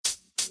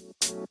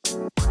Alright,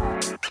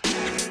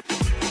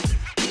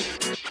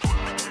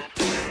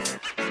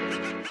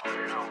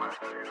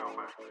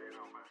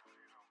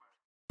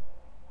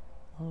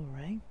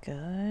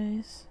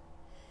 guys.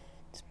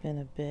 It's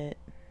been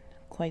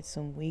quite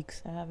some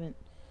weeks. I haven't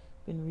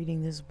been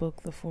reading this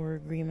book, The Four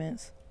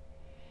Agreements.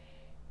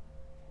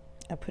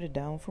 I put it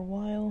down for a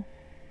while.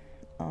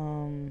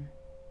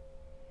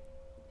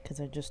 Because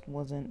I just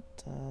wasn't,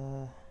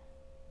 I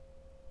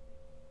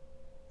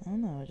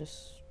don't know,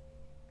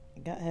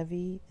 it got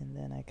heavy, and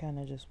then I kind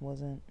of just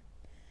wasn't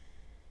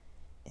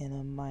in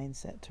a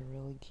mindset to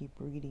really keep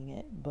reading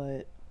it,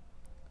 but,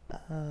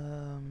 because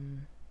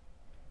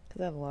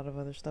I have a lot of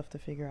other stuff to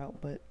figure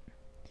out, but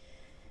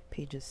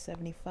pages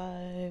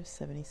 75,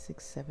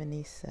 76,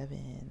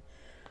 77,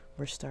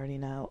 we're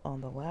starting out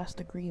on the last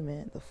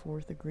agreement, the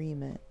fourth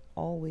agreement: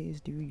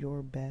 always do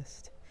your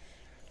best.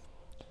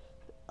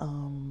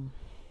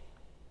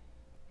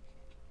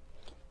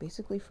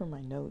 Basically for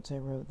my notes I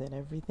wrote that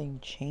everything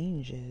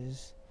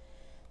changes,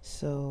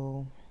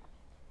 so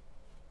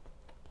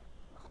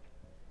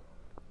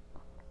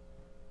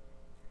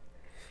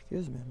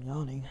excuse me, I'm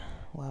yawning.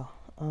 Wow.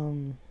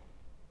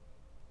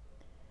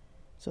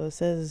 So it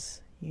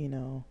says,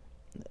 the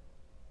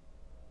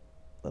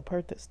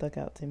part that stuck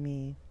out to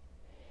me,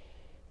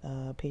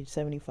 page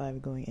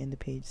 75 going into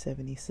page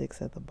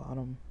 76 at the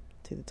bottom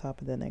to the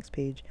top of the next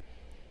page: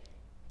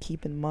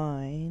 keep in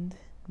mind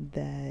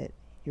that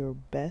your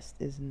best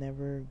is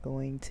never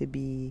going to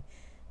be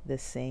the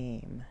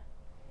same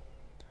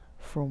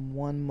from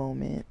one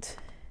moment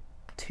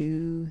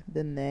to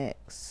the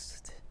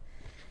next.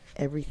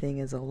 Everything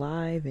is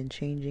alive and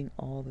changing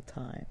all the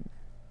time.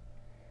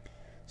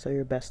 So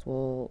your best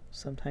will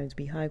sometimes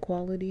be high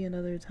quality, and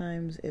other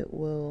times it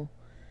will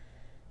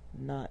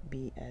not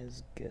be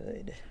as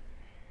good.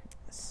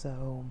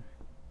 So,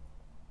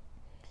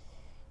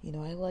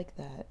 I like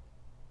that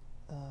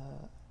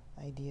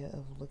idea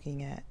of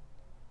looking at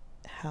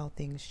how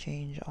things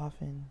change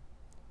often,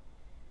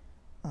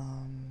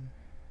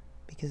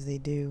 because they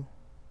do.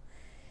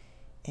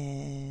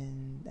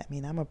 And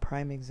I'm a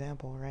prime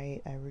example,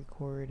 right? I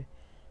record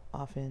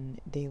often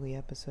daily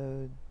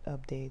episode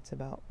updates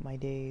about my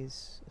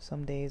days.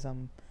 Some days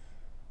I'm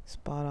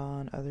spot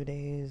on, other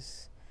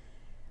days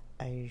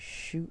I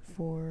shoot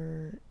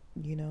for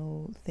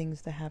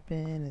things to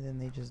happen and then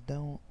they just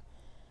don't.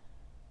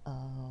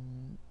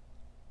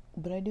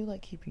 But I do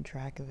like keeping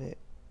track of it,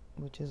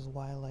 which is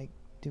why I like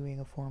doing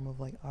a form of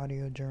like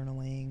audio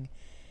journaling,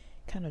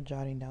 kind of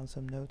jotting down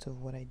some notes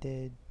of what I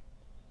did.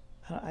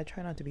 I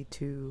try not to be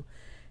too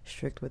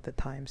strict with the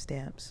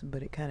timestamps,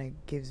 but it kind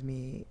of gives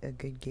me a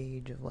good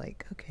gauge of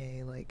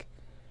okay,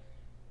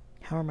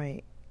 how are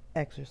my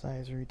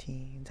exercise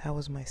routines? How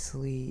was my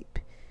sleep?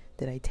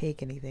 Did I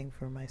take anything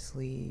for my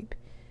sleep?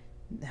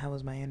 How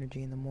was my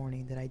energy in the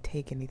morning? Did I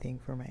take anything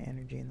for my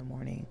energy in the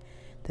morning?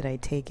 Did I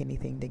take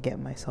anything to get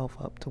myself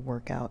up to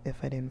work out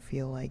if I didn't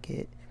feel like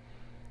it?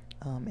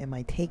 Am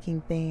I taking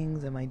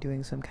things? Am I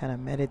doing some kind of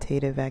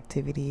meditative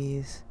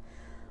activities?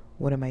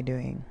 What am I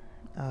doing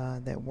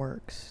that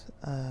works?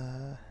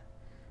 Or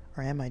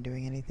am I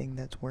doing anything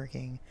that's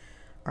working?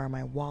 Or am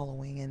I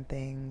wallowing in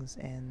things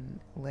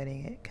and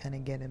letting it kind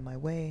of get in my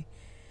way?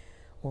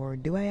 Or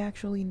do I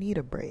actually need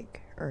a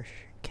break? Or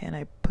can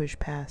I push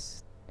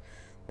past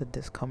the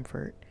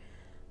discomfort?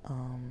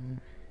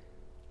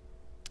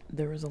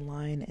 There was a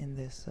line in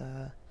this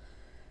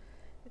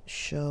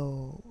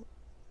show,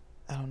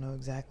 I don't know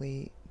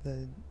exactly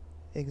the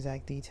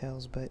exact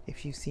details, but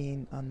if you've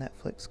seen on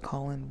Netflix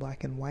Colin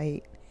Black and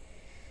White,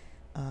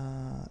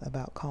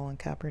 about Colin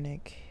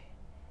Kaepernick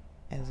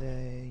as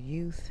a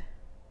youth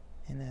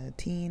and a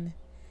teen,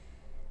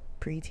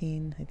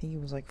 preteen, I think he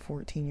was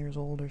 14 years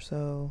old or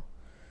so,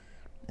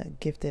 a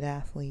gifted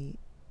athlete,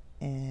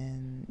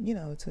 and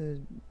it's a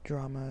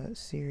drama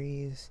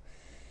series,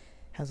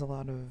 has a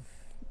lot of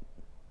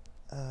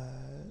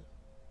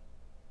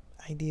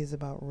ideas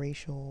about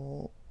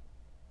racial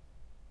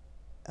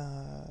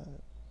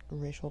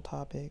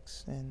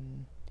topics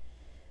and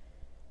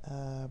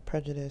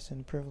prejudice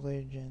and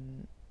privilege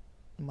and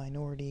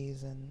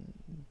minorities and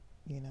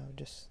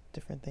just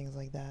different things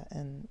like that.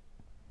 And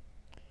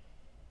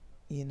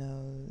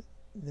the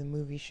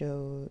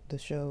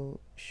show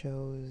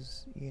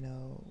shows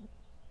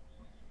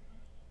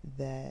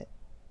that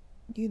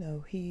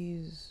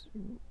he's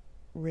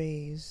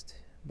raised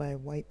by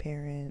white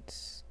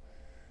parents,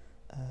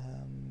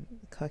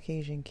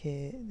 Caucasian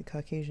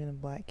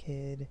and black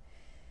kid,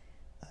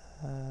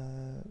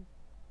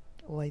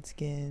 light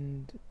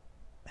skinned,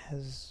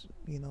 has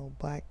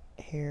black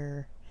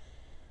hair,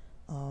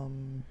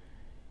 and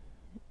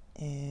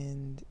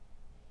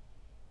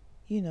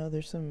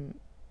there's some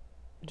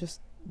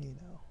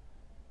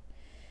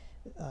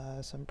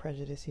some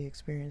prejudice he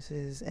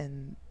experiences,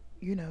 and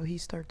he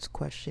starts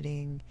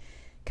questioning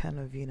kind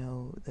of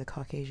the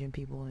Caucasian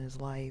people in his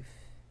life.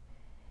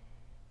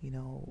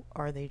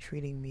 Are they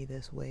treating me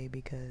this way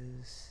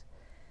because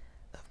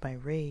of my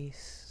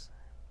race?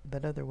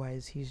 But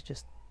otherwise he's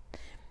just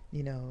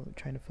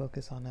trying to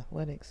focus on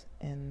athletics,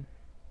 and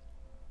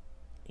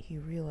he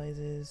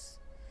realizes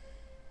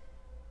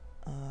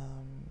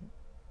Um,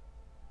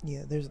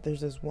 yeah, there's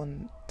this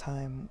one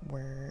time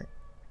where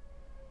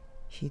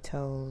he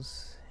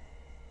tells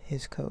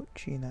his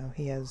coach,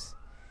 he has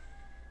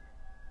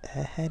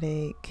a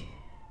headache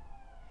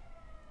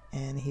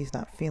and he's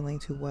not feeling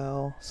too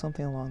well,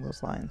 something along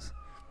those lines.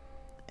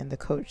 And the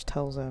coach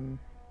tells him,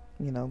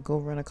 go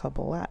run a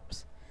couple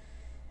laps.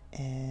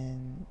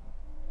 And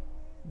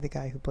the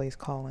guy who plays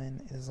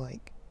Colin is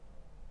like,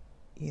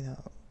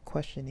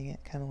 questioning it,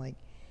 kind of like,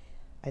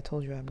 I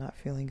told you I'm not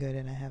feeling good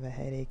and I have a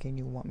headache and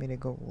you want me to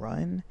go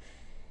run,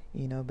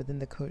 but then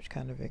the coach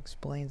kind of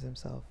explains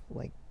himself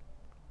like,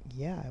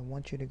 yeah, I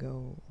want you to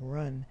go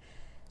run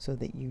so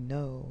that you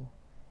know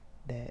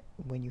that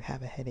when you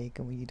have a headache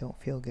and when you don't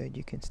feel good,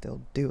 you can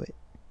still do it,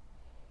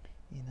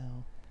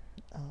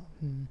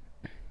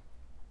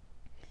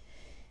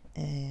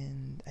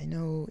 and I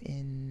know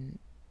in,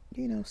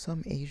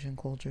 some Asian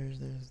cultures,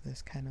 there's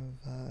this kind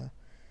of,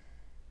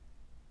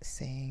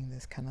 saying,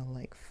 this kind of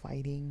like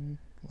fighting,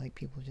 like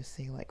people just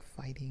say like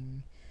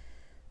fighting,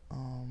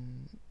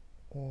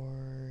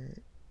 or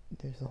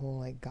there's the whole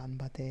like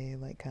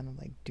ganbate, like kind of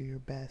like do your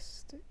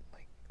best,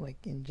 like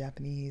in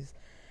Japanese,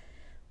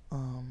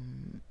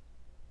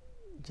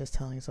 just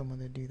telling someone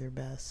to do their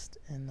best,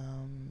 and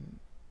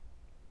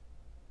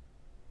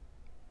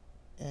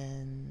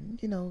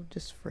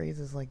just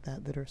phrases like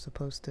that are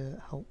supposed to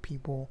help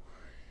people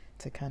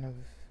to kind of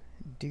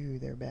do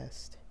their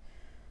best.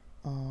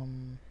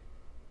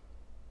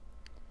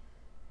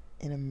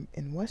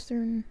 In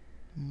Western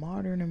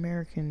modern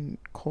American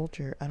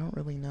culture, I don't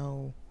really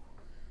know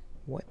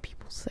what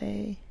people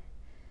say.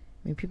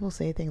 I mean, people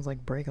say things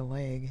like break a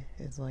leg.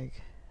 It's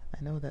like,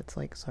 I know that's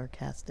like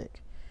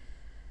sarcastic,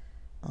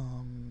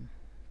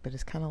 but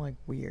it's kind of like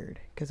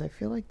weird, because I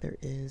feel like there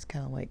is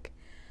kind of like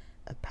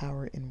a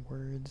power in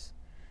words.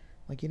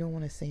 Like, you don't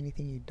want to say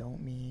anything you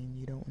don't mean.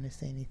 You don't want to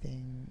say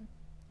anything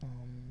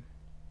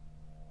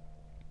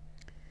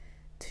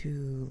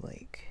too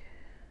like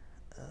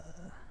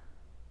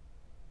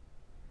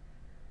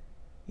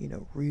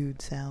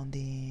rude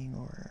sounding,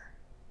 or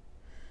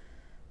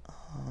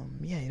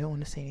you don't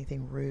want to say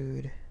anything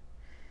rude.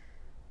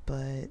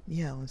 But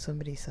yeah, when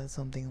somebody says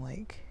something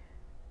like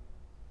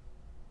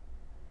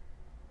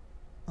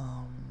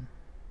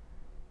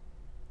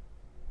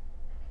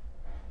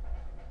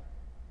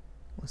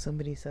when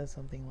somebody says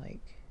something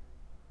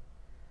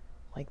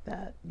like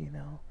that,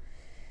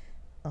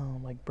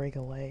 like break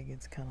a leg,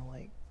 it's kind of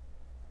like,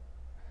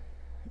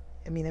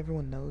 I mean,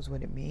 everyone knows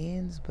what it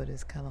means, but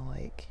it's kind of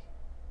like,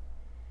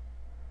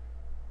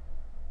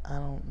 I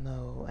don't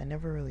know. I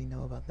never really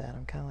know about that.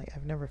 I'm kind of like,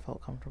 I've never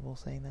felt comfortable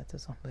saying that to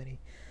somebody.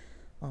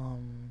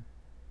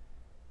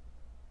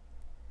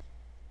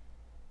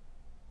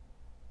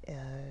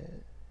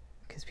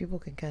 Because people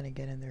can kind of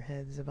get in their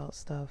heads about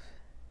stuff.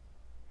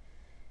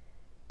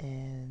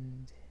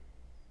 And,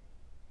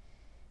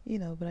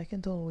 but I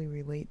can totally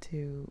relate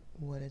to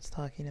what it's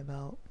talking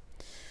about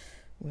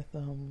with,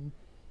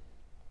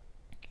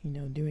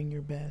 doing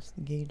your best,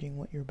 gauging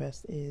what your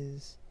best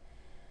is.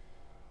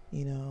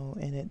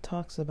 And it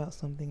talks about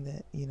something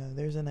that,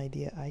 there's an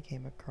idea I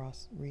came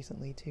across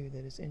recently too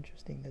that is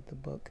interesting, that the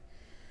book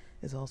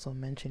is also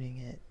mentioning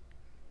it,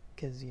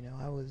 because,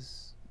 I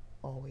was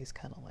always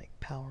kind of like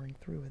powering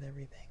through with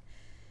everything,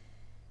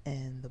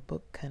 and the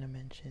book kind of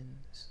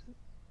mentions,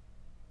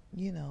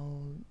 you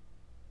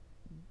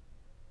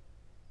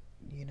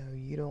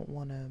don't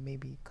want to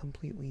maybe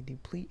completely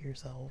deplete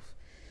yourself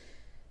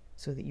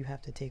so that you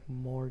have to take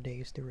more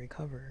days to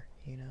recover,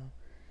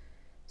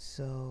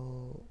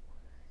 so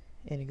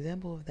an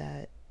example of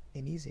that,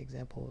 an easy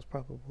example, is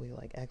probably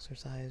like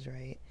exercise,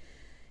 right?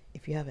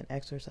 If you haven't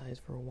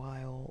exercised for a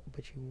while,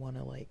 but you want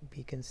to like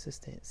be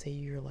consistent, say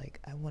you're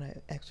like, I want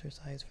to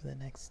exercise for the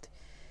next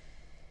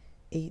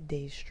 8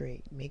 days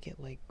straight, make it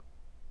like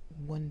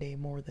one day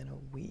more than a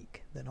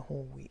week, than a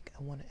whole week.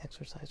 I want to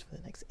exercise for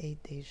the next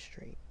 8 days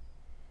straight,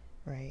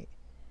 right?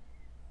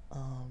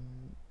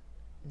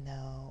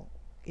 Now,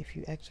 if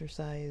you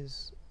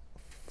exercise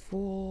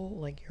full,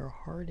 like your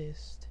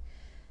hardest,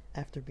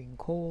 after being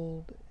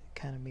cold,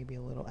 kind of maybe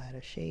a little out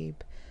of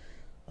shape,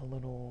 a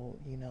little,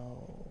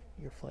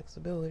 your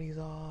flexibility's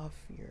off,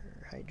 your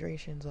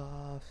hydration's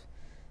off,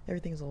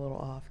 everything's a little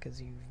off because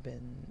you've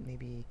been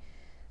maybe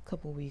a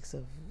couple weeks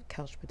of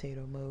couch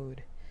potato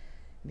mode,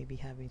 maybe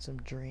having some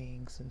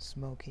drinks and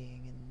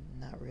smoking and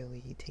not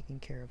really taking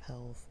care of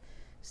health,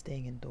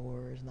 staying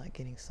indoors, not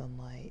getting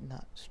sunlight,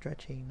 not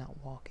stretching, not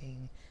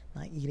walking,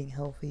 not eating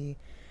healthy,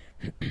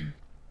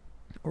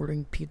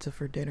 ordering pizza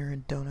for dinner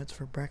and donuts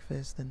for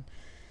breakfast, and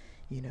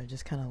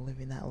just kind of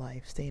living that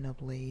life, staying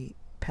up late,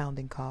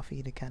 pounding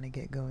coffee to kind of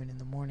get going in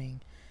the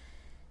morning.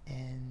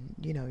 And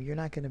you're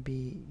not going to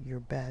be your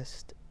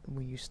best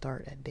when you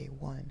start at day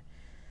one,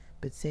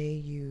 but say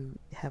you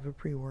have a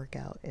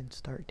pre-workout and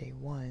start day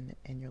one,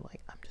 and you're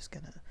like, I'm just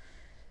gonna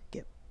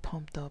get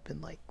pumped up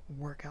and like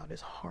work out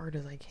as hard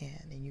as I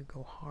can, and you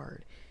go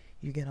hard,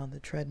 you get on the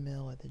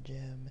treadmill at the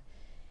gym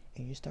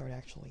and you start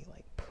actually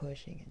like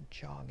pushing and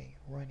jogging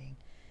and running,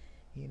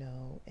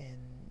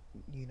 and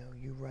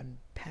you run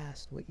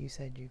past what you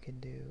said you can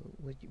do,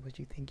 what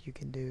you think you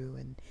can do,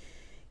 and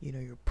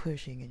you're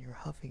pushing and you're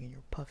huffing and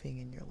you're puffing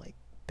and you're like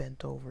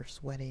bent over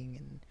sweating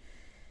and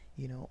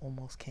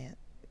almost can't,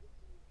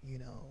 you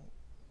know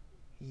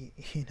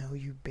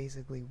you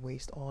basically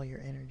waste all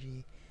your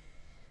energy.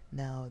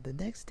 Now the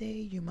next day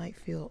you might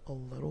feel a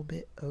little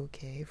bit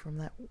okay from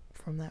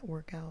that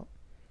workout,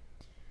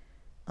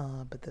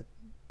 but the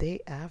day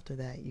after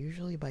that,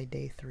 usually by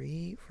day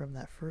 3 from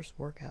that first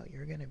workout,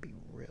 you're gonna be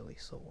really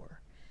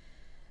sore.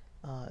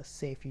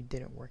 Say if you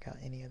didn't work out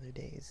any other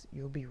days,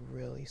 you'll be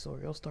really sore.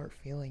 You'll start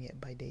feeling it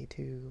by day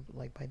 2,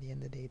 like by the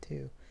end of day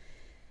 2.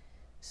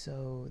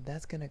 So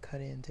that's gonna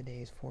cut into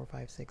days 4,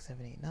 5, 6,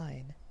 7, 8,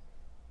 9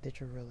 that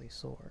you're really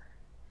sore.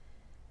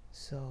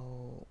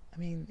 So, I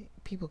mean,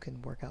 people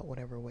can work out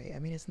whatever way. I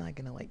mean, it's not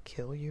gonna like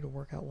kill you to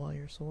work out while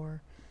you're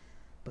sore,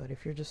 but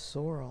if you're just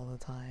sore all the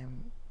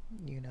time,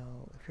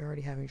 if you're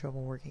already having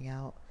trouble working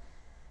out,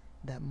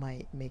 that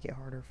might make it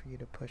harder for you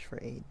to push for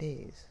 8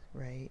 days,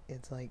 right?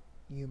 It's like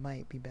you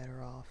might be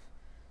better off,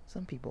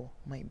 some people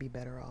might be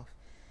better off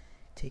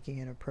taking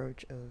an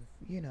approach of,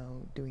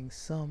 doing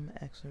some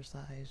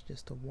exercise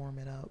just to warm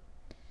it up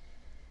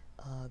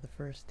the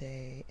first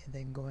day, and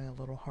then going a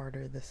little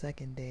harder the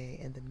second day,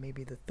 and then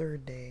maybe the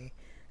third day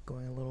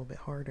going a little bit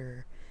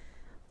harder,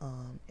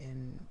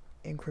 and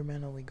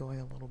incrementally going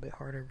a little bit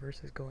harder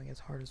versus going as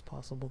hard as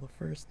possible the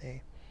first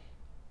day.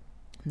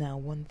 Now,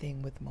 one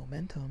thing with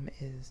momentum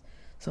is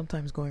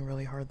sometimes going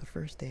really hard the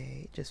first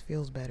day just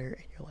feels better,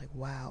 and you're like,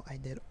 wow, I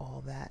did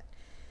all that.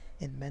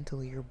 And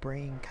mentally, your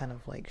brain kind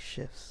of like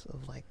shifts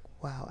of like,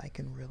 wow, I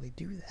can really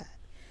do that.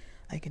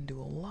 I can do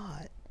a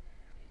lot.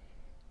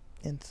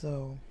 And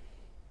so,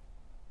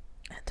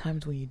 at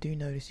times when you do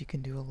notice you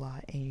can do a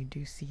lot, and you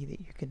do see that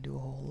you can do a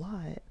whole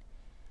lot,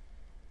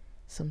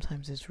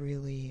 sometimes it's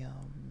really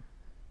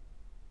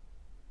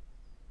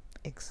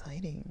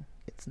exciting.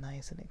 It's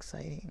nice and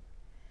exciting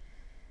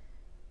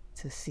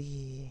to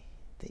see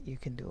that you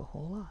can do a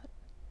whole lot.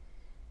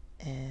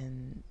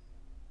 And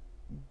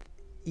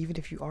even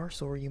if you are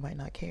sore, you might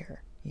not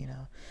care,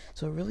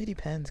 So it really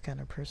depends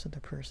kind of person to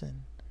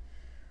person,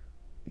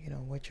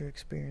 what your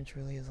experience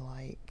really is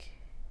like,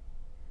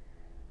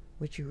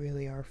 what you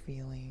really are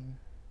feeling.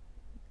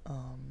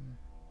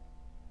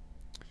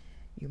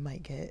 You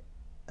might get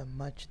a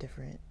much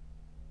different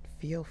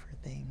feel for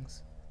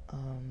things.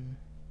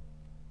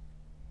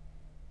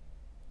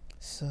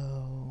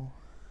 So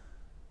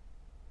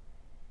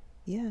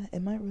yeah,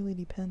 it might really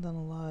depend on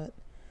a lot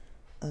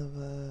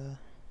of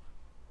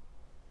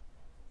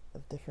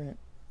different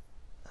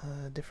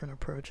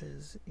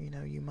approaches.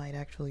 You might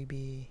actually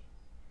be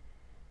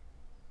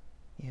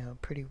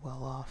pretty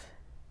well off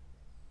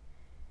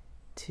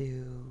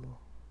to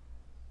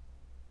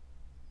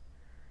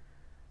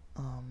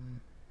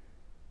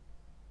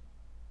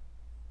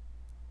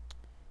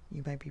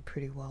you might be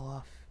pretty well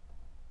off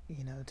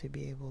to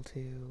be able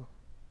to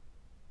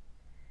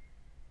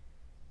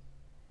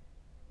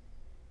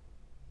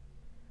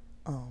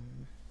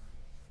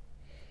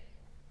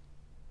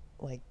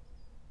like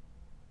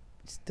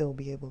still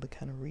be able to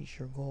kind of reach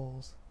your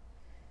goals.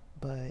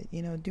 But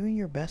doing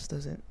your best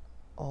doesn't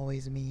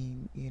always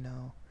mean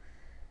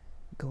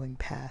going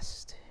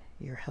past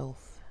your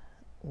health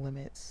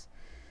limits.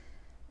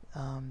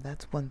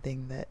 That's one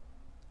thing that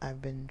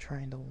I've been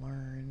trying to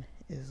learn,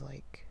 is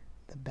like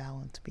the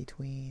balance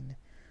between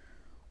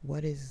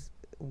what is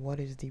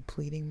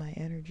depleting my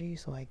energy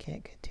so I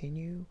can't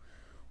continue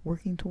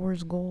working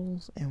towards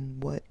goals,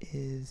 and what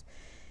is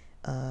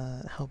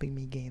helping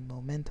me gain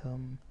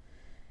momentum.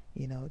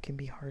 It can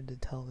be hard to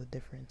tell the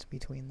difference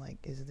between like,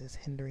 is this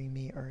hindering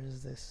me or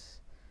is this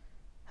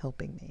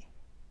helping me?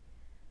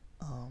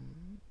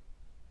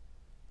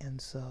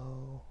 And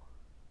so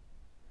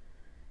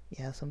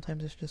yeah,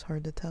 sometimes it's just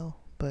hard to tell,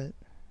 but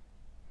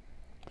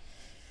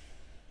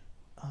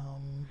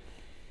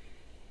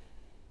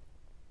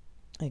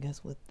I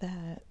guess with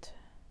that,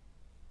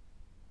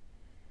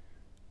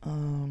 I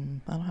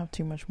don't have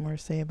too much more to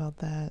say about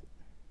that.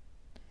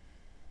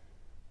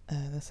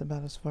 That's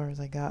about as far as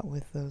I got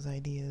with those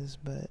ideas,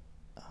 but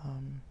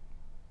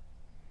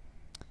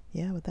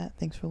yeah, with that,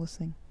 thanks for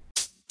listening.